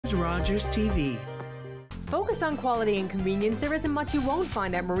is Rogers TV. Focused on quality and convenience, there isn't much you won't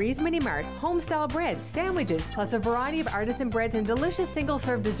find at Marie's Mini Mart. Home-style breads, sandwiches, plus a variety of artisan breads and delicious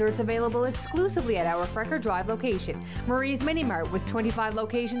single-serve desserts available exclusively at our Frecker Drive location. Marie's Mini Mart, with 25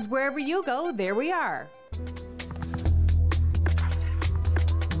 locations wherever you go, there we are.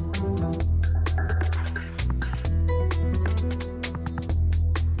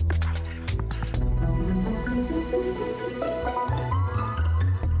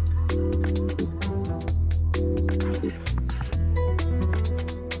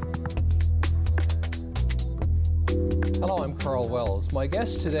 Hello, I'm Karl. My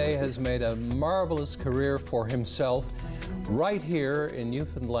guest today has made a marvelous career for himself right here in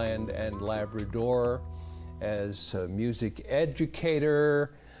Newfoundland and Labrador as a music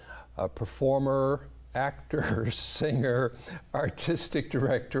educator, a performer, actor, singer, artistic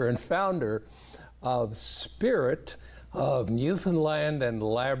director, and founder of Spirit of Newfoundland and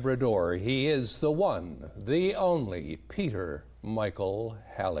Labrador. He is the one, the only Peter Michael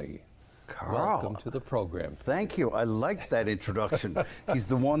Halley. Karl, welcome to the program. Thank you. I liked that introduction. He's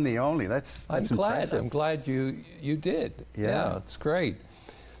the one, the only. That's impressive. I'm glad you did. Yeah, it's great.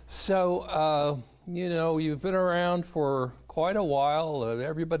 So, you know, you've been around for quite a while.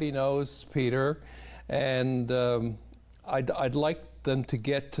 Everybody knows Peter, and I'd like them to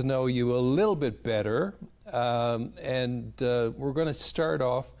get to know you a little bit better. And we're going to start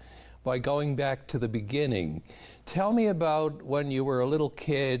off by going back to the beginning. Tell me about when you were a little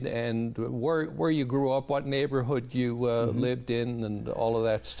kid and where you grew up, what neighborhood you lived in, and all of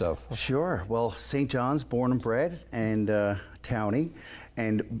that stuff. Sure. Well, St. John's, born and bred, and townie,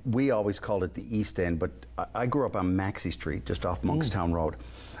 and we always called it the East End, but I grew up on Maxey Street, just off Monkstown Road,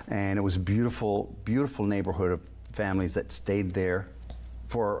 and it was a beautiful, beautiful neighborhood of families that stayed there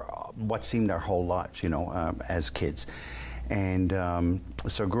for what seemed our whole lives, you know, as kids. And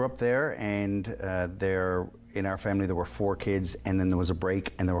so I grew up there, and in our family there were 4 kids, and then there was a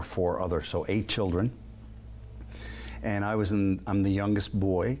break, and there were 4 others, so 8 children. And I'm the youngest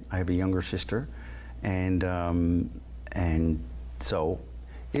boy. I have a younger sister, and so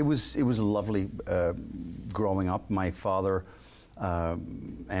it was lovely growing up. My father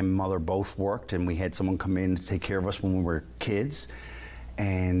and mother both worked, and we had someone come in to take care of us when we were kids.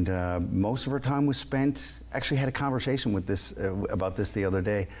 And most of our time was spent, actually had a conversation with this, about this the other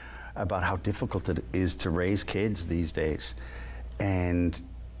day, about how difficult it is to raise kids these days. And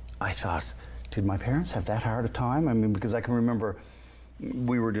I thought, did my parents have that hard a time? I mean, because I can remember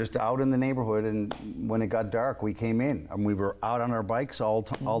we were just out in the neighborhood, and when it got dark, we came in, and we were out on our bikes all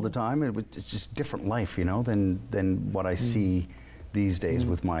the time. It's just different life, you know, than what I see these days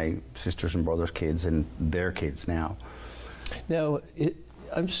with my sisters and brothers' kids and their kids now. Now,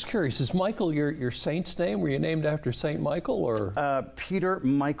 I'm just curious, is Michael your saint's name? Were you named after Saint Michael, or? Peter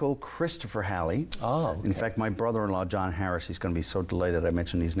Michael Christopher Halley. Oh, okay. In fact, my brother-in-law, John Harris, he's going to be so delighted I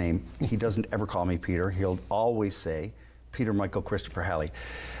mentioned his name. He doesn't ever call me Peter. He'll always say Peter Michael Christopher Halley.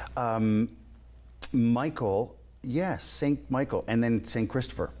 Michael, yes, Saint Michael, and then Saint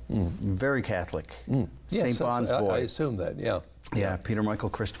Christopher. Very Catholic. Yes, Saint Bond's boy. I assume that, yeah. Yeah, Peter Michael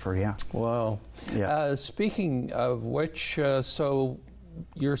Christopher, yeah. Wow. Yeah. Speaking of which, so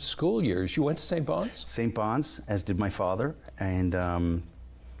your school years, you went to St. Bond's? St. Bond's, as did my father, and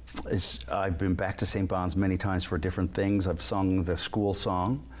I've been back to St. Bond's many times for different things. I've sung the school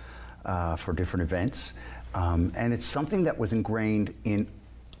song for different events, and it's something that was ingrained in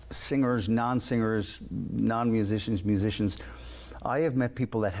singers, non-singers, non-musicians, musicians. I have met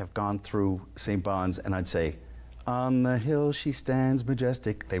people that have gone through St. Bond's, and I'd say, on the hill she stands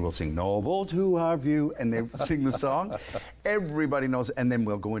majestic. They will sing noble to our view, and they sing the song. Everybody knows, and then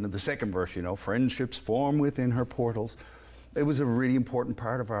we'll go into the second verse, you know, friendships form within her portals. It was a really important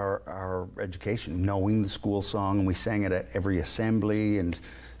part of our education, knowing the school song, and we sang it at every assembly and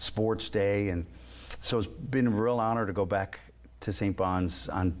sports day, and so it's been a real honor to go back to St. Bond's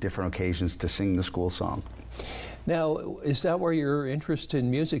on different occasions to sing the school song. Now, is that where your interest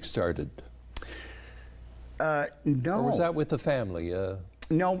in music started? No. Or was that with the family?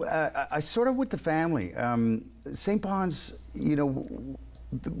 No, I sort of with the family. St. Bond's, you know,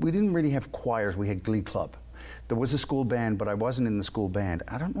 we didn't really have choirs. We had glee club. There was a school band, but I wasn't in the school band.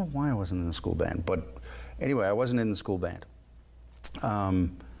 I don't know why I wasn't in the school band, but anyway, I wasn't in the school band.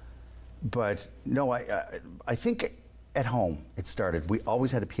 But no, I think at home it started. We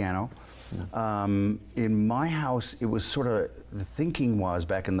always had a piano. In my house, it was sort of, the thinking was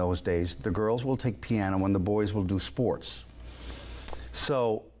back in those days, the girls will take piano and the boys will do sports.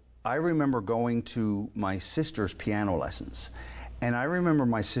 So I remember going to my sister's piano lessons, And I remember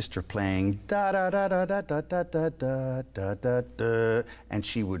my sister playing da da da da da da da da da da da da, and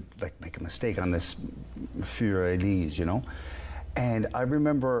she would like make a mistake on this Für Elise, you know. And I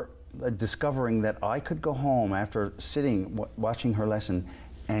remember discovering that I could go home after sitting watching her lesson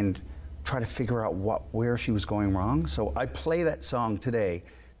and try to figure out where she was going wrong. So I play that song today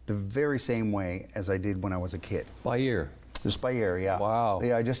the very same way as I did when I was a kid. By ear? Just by ear, yeah. Wow.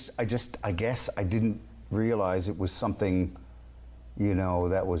 Yeah, I guess I didn't realize it was something, you know,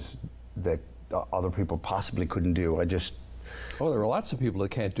 that other people possibly couldn't do. Oh, there are lots of people that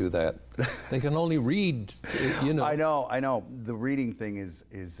can't do that. They can only read, you know. I know. The reading thing is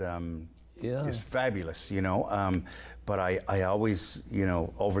fabulous, you know. But I always, you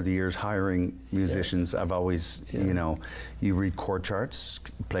know, over the years hiring musicians, I've always, you know, you read chord charts,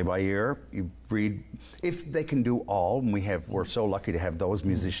 play by ear, you read, if they can do all, and we're so lucky to have those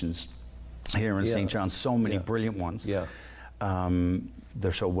musicians here in St. John's, so many brilliant ones. Yeah.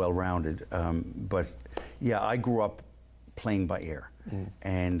 They're so well-rounded. But yeah, I grew up playing by ear.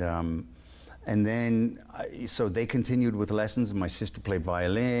 And then, so they continued with lessons, and my sister played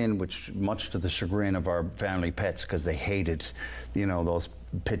violin, which much to the chagrin of our family pets, because they hated, you know, those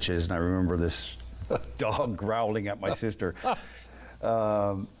pitches. And I remember this dog growling at my sister.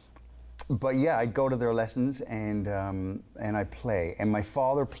 But yeah, I'd go to their lessons, and I play. And my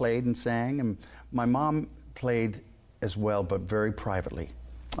father played and sang, and my mom played as well, but very privately.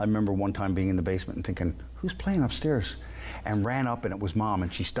 I remember one time being in the basement and thinking, who's playing upstairs? And ran up, and it was Mom,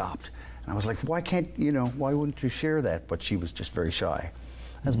 and she stopped. And I was like, why wouldn't you share that? But she was just very shy,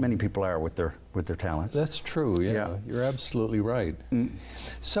 as many people are with their talents. That's true, yeah. You're absolutely right.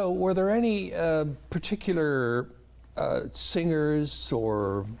 So were there any particular singers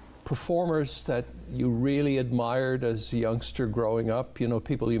or performers that you really admired as a youngster growing up? You know,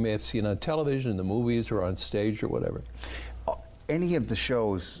 people you may have seen on television, in the movies, or on stage, or whatever? Any of the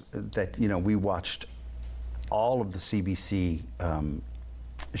shows that, you know, we watched, all of the CBC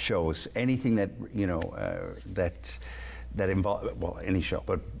shows, anything that, you know, that involved, well, any show,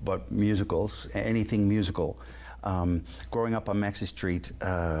 but musicals, anything musical. Growing up on Maxey Street,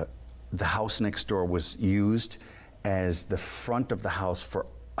 the house next door was used as the front of the house for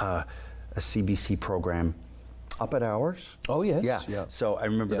a CBC program, Up at Hours. Oh, yes. Yeah. So I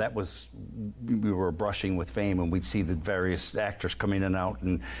remember that was, we were brushing with fame, and we'd see the various actors come in and out,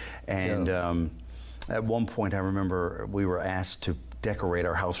 and at one point I remember we were asked to decorate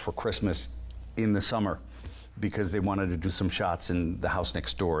our house for Christmas in the summer because they wanted to do some shots in the house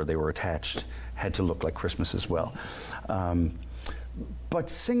next door. They were attached, had to look like Christmas as well. But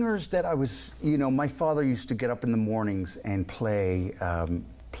singers that I was, you know, my father used to get up in the mornings and play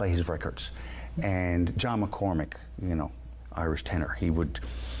his records. And John McCormick, you know, Irish tenor, he would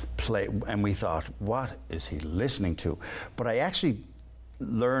play, and we thought, what is he listening to? But I actually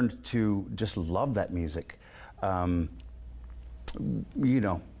learned to just love that music. You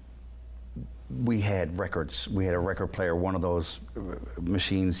know, we had records. We had a record player, one of those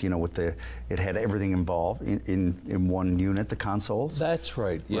machines, you know, with it had everything involved in one unit, the consoles. That's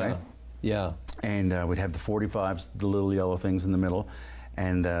right, yeah. Right? Yeah. And we'd have the 45s, the little yellow things in the middle,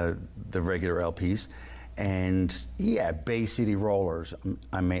 and the regular LPs. And yeah, Bay City Rollers.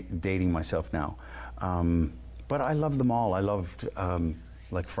 I'm dating myself now. But I loved them all. I loved,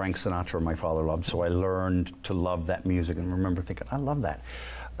 like Frank Sinatra, my father loved, so I learned to love that music and remember thinking, I love that.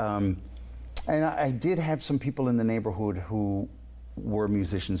 And I did have some people in the neighborhood who were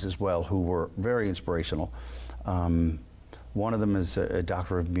musicians as well, who were very inspirational. One of them is a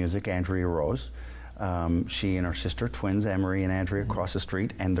doctor of music, Andrea Rose. She and her sister, twins, Anne-Marie and Andrea, across the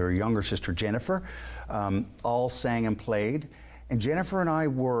street, and their younger sister, Jennifer, all sang and played. And Jennifer and I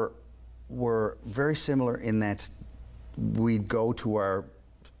were very similar in that we'd go to our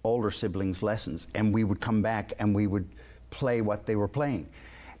older siblings' lessons, and we would come back and we would play what they were playing.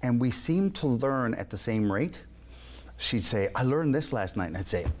 And we seemed to learn at the same rate. She'd say, I learned this last night, and I'd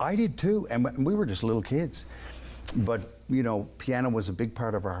say, I did too. And we were just little kids. But, you know, piano was a big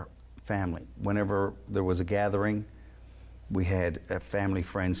part of our family. Whenever there was a gathering, we had a family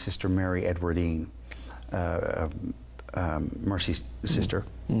friend, Sister Mary Edwardine, Mercy's sister,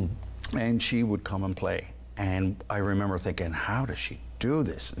 and she would come and play. And I remember thinking, how does she do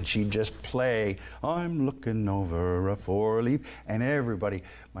this? And she'd just play, I'm looking over a four-leaf, and everybody,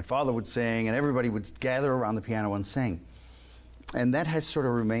 my father would sing, and everybody would gather around the piano and sing. And that has sort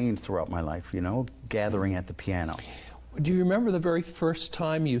of remained throughout my life, you know, gathering at the piano. Do you remember the very first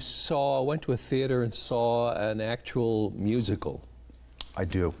time you went to a theater and saw an actual musical? I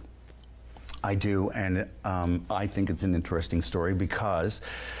do. I do, and I think it's an interesting story because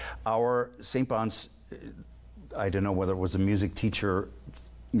our St. Bon's I don't know whether it was a music teacher,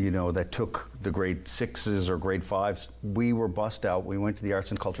 you know, that took the grade 6s or grade 5s. We were bussed out. We went to the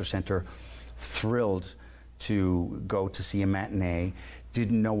Arts and Culture Center, thrilled to go to see a matinee.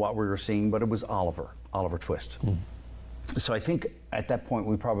 Didn't know what we were seeing, but it was Oliver Twist. So I think at that point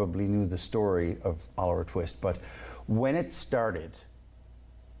we probably knew the story of Oliver Twist, but when it started,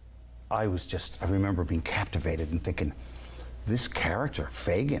 I remember being captivated and thinking, this character,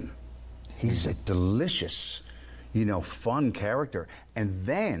 Fagin, he's a delicious, you know, fun character. And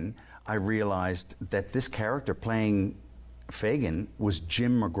then I realized that this character playing Fagin was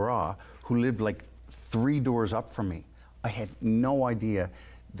Jim McGraw, who lived like 3 doors up from me. I had no idea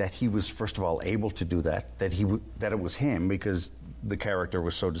that he was, first of all, able to do that, that it was him, because the character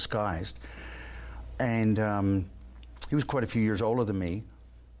was so disguised. And he was quite a few years older than me,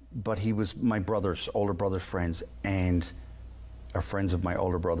 but he was my older brother's friends, and are friends of my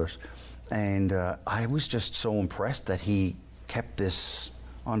older brothers. And I was just so impressed that he kept this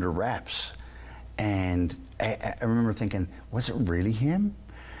under wraps. And I remember thinking, was it really him?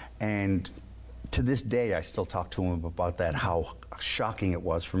 And to this day, I still talk to him about that, how shocking it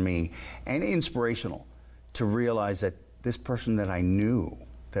was for me, and inspirational to realize that this person that I knew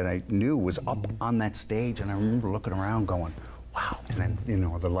was up on that stage. And I remember looking around going, wow, and then, you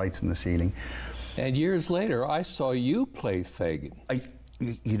know, the lights in the ceiling. And years later, I saw you play Fagin.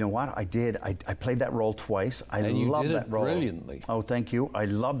 You know what? I did. I played that role twice. I love that role. Brilliantly. Oh, thank you. I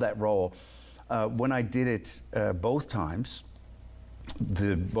love that role. When I did it both times,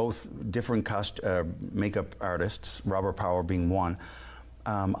 both different makeup artists, Robert Power being one,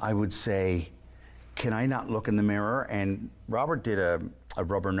 I would say, can I not look in the mirror? And Robert did a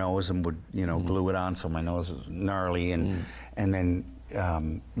rubber nose and would, you know, glue it on, so my nose was gnarly, and then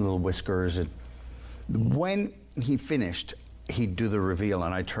little whiskers. And when he finished, he'd do the reveal,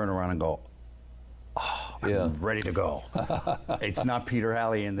 and I'd turn around and go, oh, I'm ready to go. It's not Peter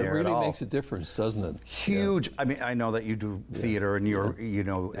Halley in there at all. It really makes a difference, doesn't it? Huge. Yeah. I mean, I know that you do theater, and you're, you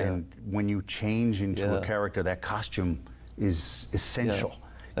know, and when you change into a character, that costume is essential.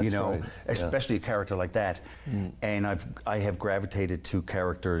 That's you know, right. especially a character like that. And I have gravitated to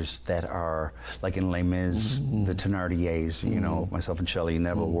characters that are, like in Les Mis, the Thénardiers, you know, myself and Shelley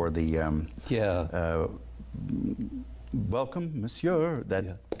Neville were the, welcome, monsieur,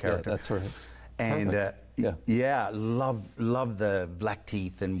 that character. Yeah, that's right. And love the black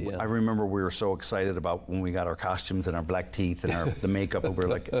teeth. And I remember we were so excited about when we got our costumes and our black teeth and the makeup, and we were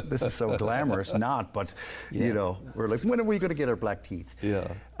like, this is so glamorous. Not, but you know, we're like, when are we going to get our black teeth?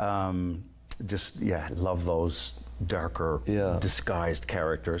 Love those darker, disguised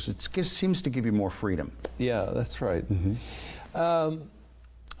characters. It seems to give you more freedom. Yeah, that's right. I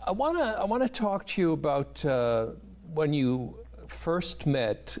want to talk to you about when you first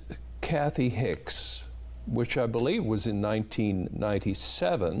met Kathy Hicks, which I believe was in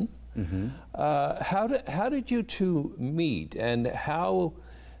 1997. How did you two meet, and how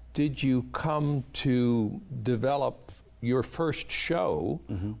did you come to develop your first show,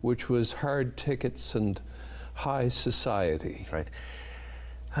 which was Hard Tickets and High Society? Right.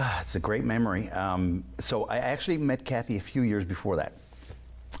 It's a great memory. So I actually met Kathy a few years before that.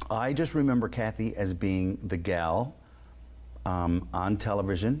 I just remember Kathy as being the gal on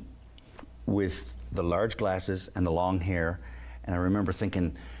television with the large glasses and the long hair, and I remember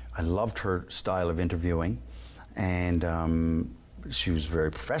thinking I loved her style of interviewing, and she was very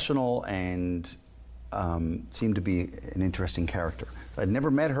professional and seemed to be an interesting character. I'd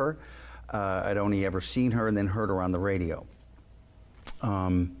never met her. I'd only ever seen her and then heard her on the radio.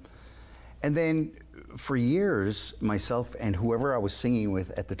 And then for years, myself and whoever I was singing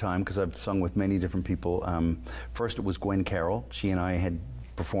with at the time, because I've sung with many different people, first it was Gwen Carroll. She and I had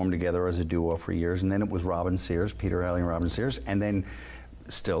performed together as a duo for years, and then it was Robin Sears, Peter Halley and Robin Sears, and then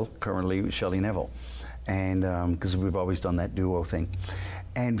still currently Shelley Neville, and because we've always done that duo thing.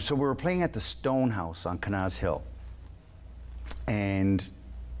 And so we were playing at the Stone House on Canaz Hill, and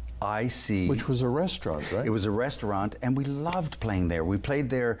I see... Which was a restaurant, right? It was a restaurant, and we loved playing there. We played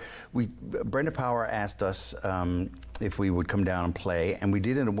there. Brenda Power asked us if we would come down and play, and we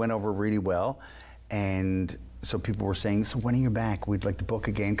did, and it went over really well. And so people were saying, so when are you back? We'd like to book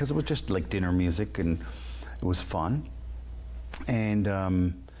again, because it was just like dinner music, and it was fun.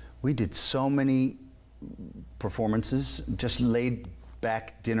 And we did so many performances, just laid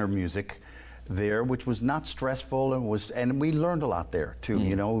back dinner music there, which was not stressful, and we learned a lot there too.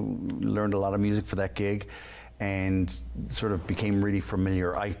 You know, learned a lot of music for that gig, and sort of became really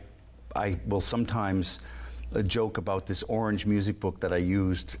familiar. I will sometimes a joke about this orange music book that I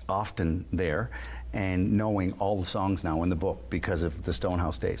used often there, and knowing all the songs now in the book because of the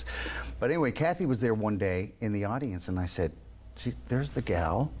Stonehouse days. But anyway, Kathy was there one day in the audience, and I said, there's the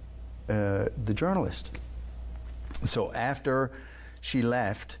gal, the journalist. So after she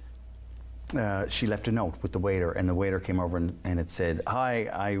left a note with the waiter, and the waiter came over and it said, "Hi,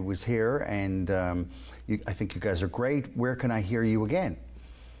 I was here, and I think you guys are great. Where can I hear you again?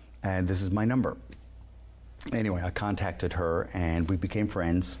 And this is my number." Anyway, I contacted her, and we became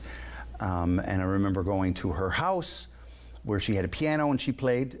friends. And I remember going to her house where she had a piano, and she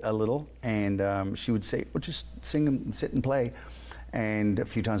played a little, and she would say, well, just sing and sit and play. And a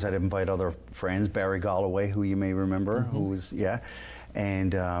few times I'd invite other friends, Barry Galloway, who you may remember, who was,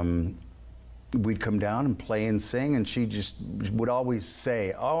 and we'd come down and play and sing, and she just would always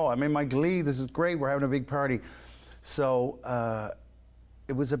say, "Oh, I'm in my glee, this is great, we're having a big party." So that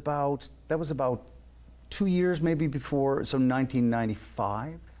was about 2 years maybe before, so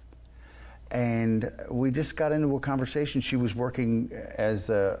 1995. And we just got into a conversation. She was working as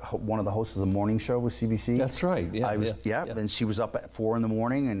one of the hosts of the morning show with CBC. That's right. Yeah, And she was up at 4 in the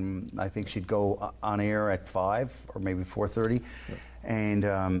morning, and I think she'd go on air at 5 or maybe 4:30. Yeah. And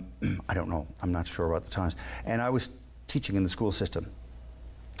I don't know. I'm not sure about the times. And I was teaching in the school system.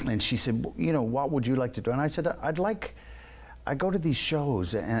 And she said, well, you know, what would you like to do? And I said, I go to these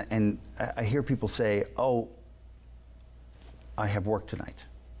shows, and I hear people say, "Oh, I have work tonight,"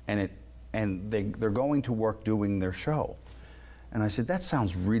 and they're going to work doing their show. And I said, that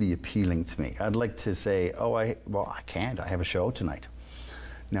sounds really appealing to me. I'd like to say, "Oh, I can't. I have a show tonight."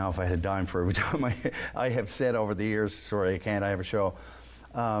 Now, if I had a dime for every time I have said over the years, "Sorry, I can't. I have a show."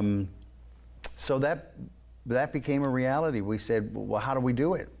 So that became a reality. We said, "Well, how do we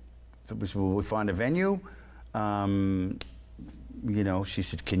do it?" So we said, "Well, we find a venue." You know, she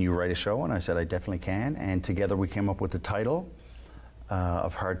said, "Can you write a show?" And I said, "I definitely can." And together we came up with the title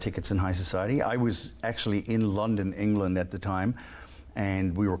of Hard Tickets in High Society. I was actually in London, England at the time,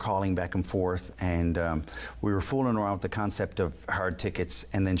 and we were calling back and forth, and we were fooling around with the concept of hard tickets.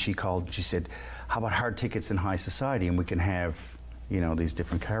 And then she called and she said, "How about Hard Tickets in High Society? And we can have, you know, these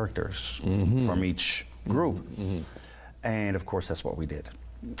different characters from each group." And of course, that's what we did.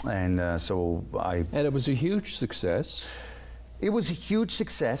 And And it was a huge success. It was a huge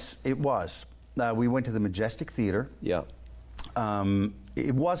success. It was. We went to the Majestic Theatre. Yeah.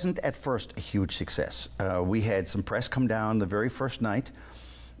 It wasn't at first a huge success. We had some press come down the very first night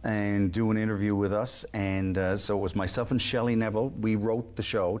and do an interview with us. And so it was myself and Shelley Neville. We wrote the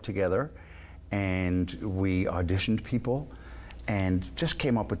show together, and we auditioned people and just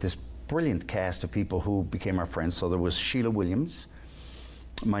came up with this brilliant cast of people who became our friends. So there was Sheila Williams,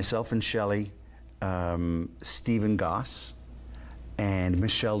 myself and Shelley, Stephen Goss, and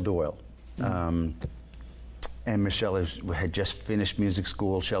Michelle Doyle. And Michelle had just finished music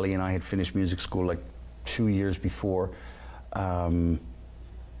school. Shelley and I had finished music school like 2 years before.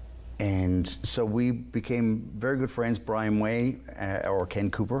 And so we became very good friends. Brian Way, or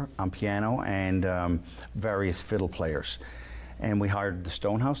Ken Cooper on piano, and various fiddle players. And we hired the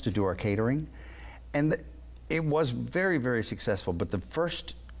Stonehouse to do our catering. And it was very, very successful. But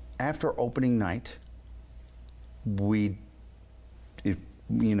after opening night,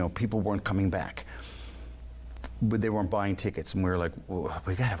 people weren't coming back. But they weren't buying tickets, and we were like, well,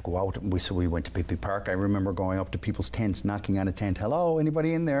 we gotta go out. So we went to Pippi Park. I remember going up to people's tents, knocking on a tent. "Hello,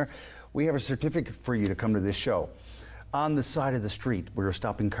 anybody in there? We have a certificate for you to come to this show." On the side of the street, we were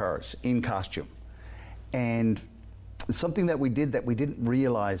stopping cars in costume. And something that we did that we didn't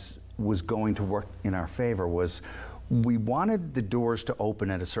realize was going to work in our favor was we wanted the doors to open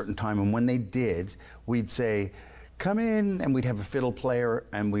at a certain time, and when they did, we'd say, "Come in," and we'd have a fiddle player,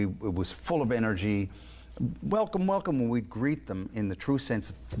 and it was full of energy. "Welcome, welcome," and we'd greet them in the true sense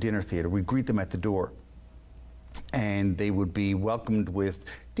of dinner theater. We'd greet them at the door, and they would be welcomed with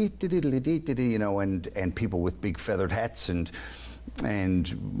you know, and people with big feathered hats and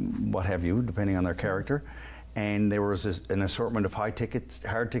what have you, depending on their character. And there was an assortment of hard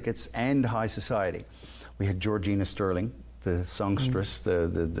tickets, and high society. We had Georgina Sterling, the songstress,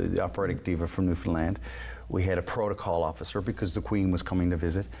 the operatic diva from Newfoundland. We had a protocol officer because the Queen was coming to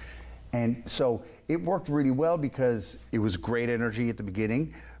visit. And so it worked really well because it was great energy at the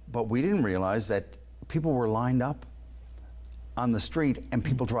beginning, but we didn't realize that people were lined up on the street, and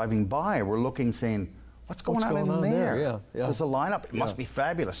people driving by were looking, saying, what's going on in there? Yeah. There's a lineup. It must be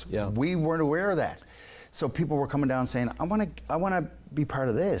fabulous. Yeah. We weren't aware of that. So people were coming down saying, I want to be part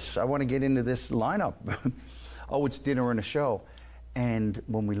of this. I want to get into this lineup. Oh, it's dinner and a show. And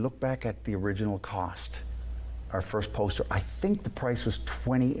when we look back at the original cost, our first poster, I think the price was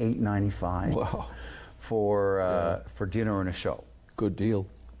 $28.95. Wow. for dinner and a show. Good deal.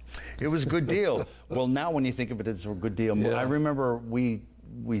 It was a good deal. Well, now when you think of it, it's a good deal. Yeah. I remember we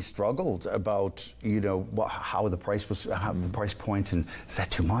struggled about, you know, how the price was, how the price point, and is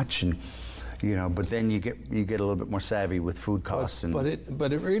that too much? And you know, but then you get a little bit more savvy with food costs. But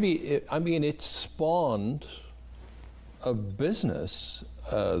it really, I mean, it spawned a business,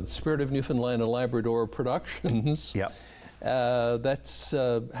 Spirit of Newfoundland and Labrador Productions. Yep. That's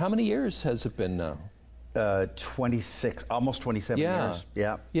how many years has it been now? 26, almost 27 years.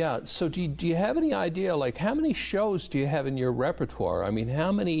 Yeah. Yeah. So do you have any idea, like, how many shows do you have in your repertoire? I mean,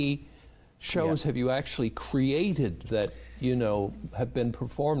 how many shows have you actually created that, you know, have been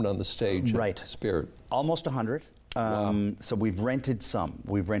performed on the stage at Spirit? Almost 100. Wow. So we've rented some.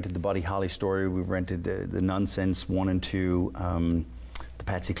 We've rented the Buddy Holly story. We've rented the Nonsense 1 and 2, the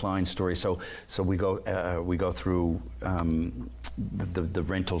Patsy Cline story. So we go through the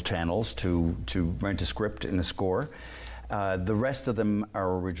rental channels to rent a script and a score. The rest of them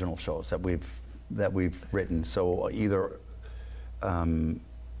are original shows that we've written. So either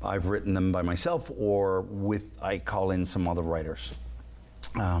I've written them by myself, or I call in some other writers.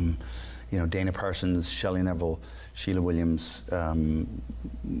 You know, Dana Parsons, Shelley Neville, Sheila Williams,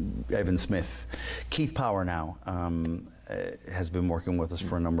 Evan Smith, Keith Power now has been working with us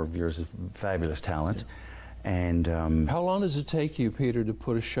for a number of years. Fabulous talent. And how long does it take you, Peter, to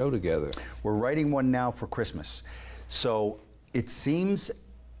put a show together? We're writing one now for Christmas. So it seems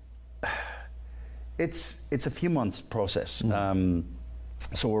it's a few months process.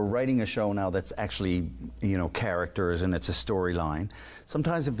 So we're writing a show now that's actually, you know, characters, and it's a storyline.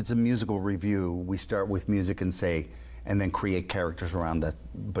 Sometimes if it's a musical review, we start with music and then create characters around that.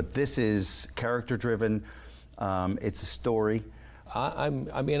 But this is character driven. It's a story. I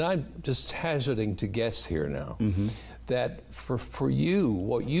mean, I'm just hazarding to guess here now that for you,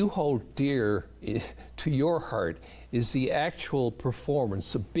 what you hold dear to your heart is the actual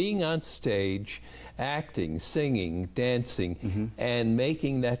performance of being on stage, acting, singing, dancing, and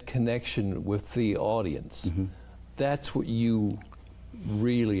making that connection with the audience. That's what you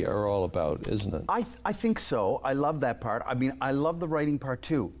really are all about, isn't it? I think so. I love that part. I mean, I love the writing part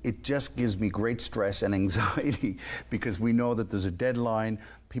too. It just gives me great stress and anxiety because we know that there's a deadline.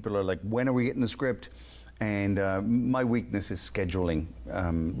 People are like, when are we getting the script? And my weakness is scheduling.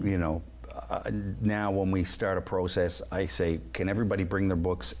 You know, now when we start a process, I say, can everybody bring their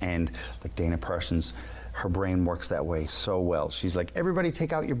books? And like Dana Parsons, her brain works that way so well. She's like, everybody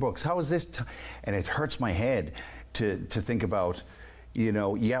take out your books. How is this? And it hurts my head to think about, you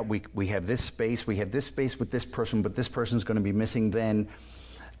know, yeah, we have this space with this person, but this person's going to be missing then.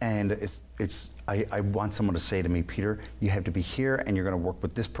 And I want someone to say to me, Peter, you have to be here and you're going to work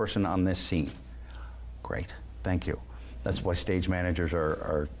with this person on this scene. Great, thank you. That's why stage managers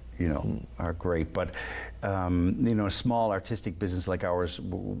are great. But, you know, a small artistic business like ours,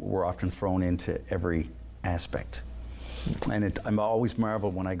 we're often thrown into every aspect. And I'm always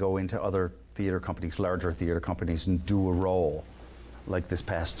marveled when I go into other theater companies, larger theater companies, and do a role. Like this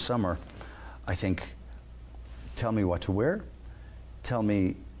past summer, I think, tell me what to wear, tell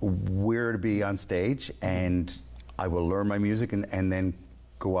me where to be on stage, and I will learn my music and then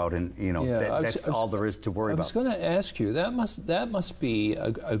go out and, you know, that's all there is to worry about. I was going to ask you, that must be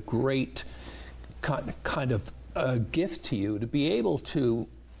a great kind of gift to you, to be able to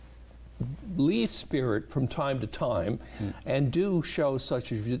leave Spirit from time to time and do shows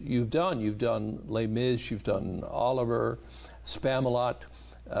such as you've done. You've done Les Mis, you've done Oliver, Spamalot,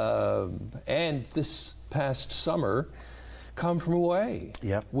 and this past summer, Come From Away,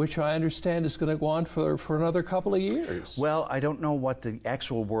 which I understand is going to go on for another couple of years. Well, I don't know what the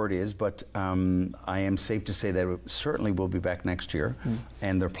actual word is, but I am safe to say that it certainly will be back next year,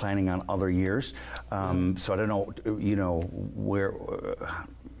 and they're planning on other years. So I don't know, you know,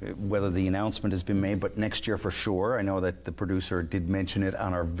 whether the announcement has been made, but next year for sure. I know that the producer did mention it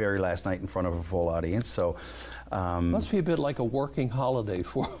on our very last night in front of a full audience. So must be a bit like a working holiday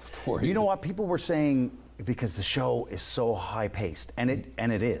for you. You know what people were saying, because the show is so high-paced, and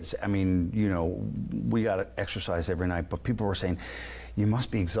it is. I mean, you know, we got to exercise every night, but people were saying, you must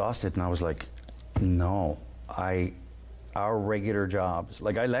be exhausted, and I was like, no, our regular jobs,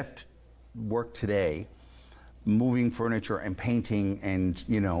 like I left work today, moving furniture and painting and,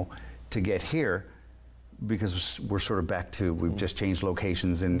 you know, to get here, because we're sort of back to, we've just changed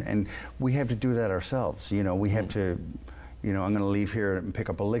locations, and we have to do that ourselves. You know, we have to, you know, I'm going to leave here and pick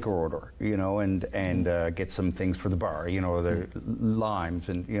up a liquor order, you know, and get some things for the bar, you know, the limes,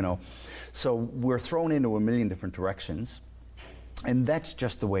 and, you know. So we're thrown into a million different directions, and that's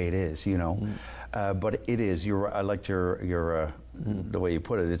just the way it is, you know. But it is, I liked your the way you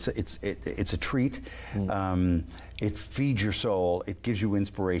put it. It's a treat. It feeds your soul. It gives you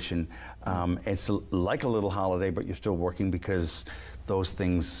inspiration. It's like a little holiday, but you're still working because those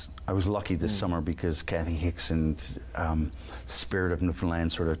things. I was lucky this summer because Kathy Hicks and Spirit of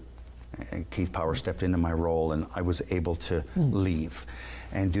Newfoundland sort of, Keith Power stepped into my role, and I was able to leave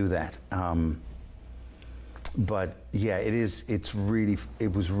and do that. But yeah, it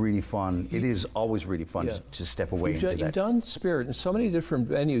was really fun. It is always really fun to step away into that. You've done Spirit in so many different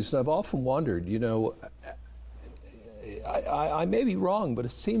venues, and I've often wondered, you know, I may be wrong, but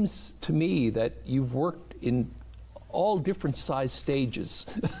it seems to me that you've worked in all different size stages.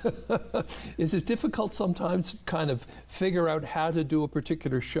 Is it difficult sometimes to kind of figure out how to do a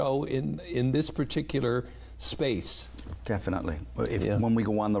particular show in this particular space? Definitely. When we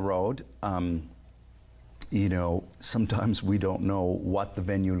go on the road, you know, sometimes we don't know what the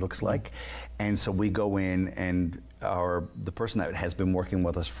venue looks like, and so we go in, and the person that has been working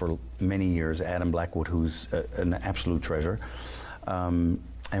with us for many years, Adam Blackwood, who's an absolute treasure, and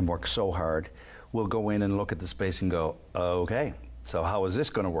works so hard, will go in and look at the space and go, okay, so how is this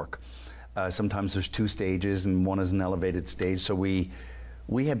going to work? Sometimes there's 2 stages, and one is an elevated stage, so we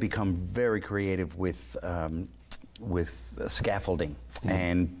have become very creative with scaffolding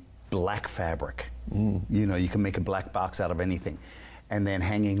and black fabric. You know, you can make a black box out of anything, and then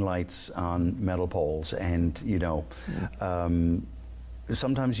hanging lights on metal poles, and you know,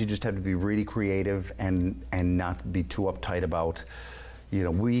 sometimes you just have to be really creative and not be too uptight about, you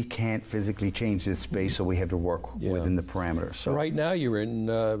know, we can't physically change this space, so we have to work within the parameters. So right now you're in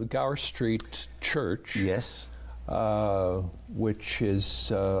Gower Street Church. Yes. Which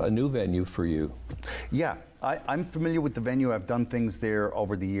is a new venue for you. Yeah, I'm familiar with the venue. I've done things there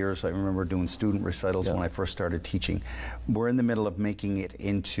over the years. I remember doing student recitals when I first started teaching. We're in the middle of making it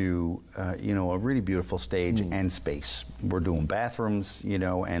into, you know, a really beautiful stage and space. We're doing bathrooms, you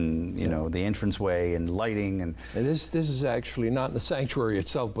know, and you know, the entranceway and lighting and this is actually not in the sanctuary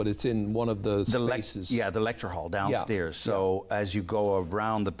itself, but it's in one of the spaces. The lecture hall downstairs. So as you go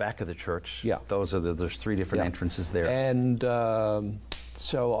around the back of the church, there's 3 different entrances there. And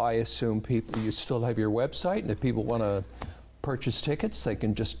so I assume you still have your website, and if people want to purchase tickets, they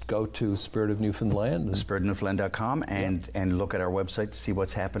can just go to Spirit of Newfoundland. spiritofnewfoundland.com and look at our website to see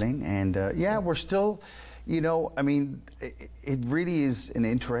what's happening. And yeah, we're still, you know, I mean, it really is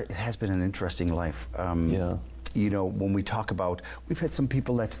it has been an interesting life. You know, when we talk about, we've had some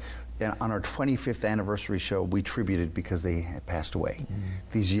people that on our 25th anniversary show, we tributed because they had passed away.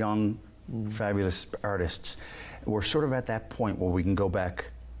 These young, fabulous artists. We're sort of at that point where we can go back,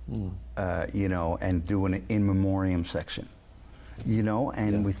 you know, and do an in memoriam section, you know,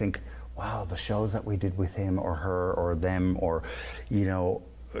 and we think, wow, the shows that we did with him or her or them or, you know,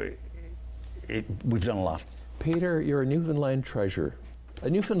 we've done a lot. Peter, you're a Newfoundland treasure. A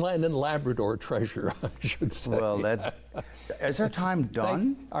Newfoundland and Labrador treasure, I should say. Well, is our time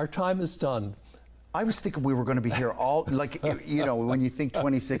done? Our time is done. I was thinking we were going to be here all, like, you know, when you think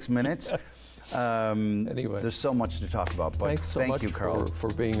 26 minutes. Anyway, there's so much to talk about, but thanks so much you, Karl, for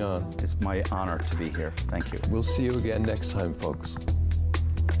being on. It's my honor to be here. Thank you. We'll see you again next time, folks.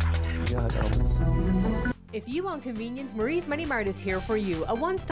 If you want convenience, Marie's Mini Mart is here for you. A one-stop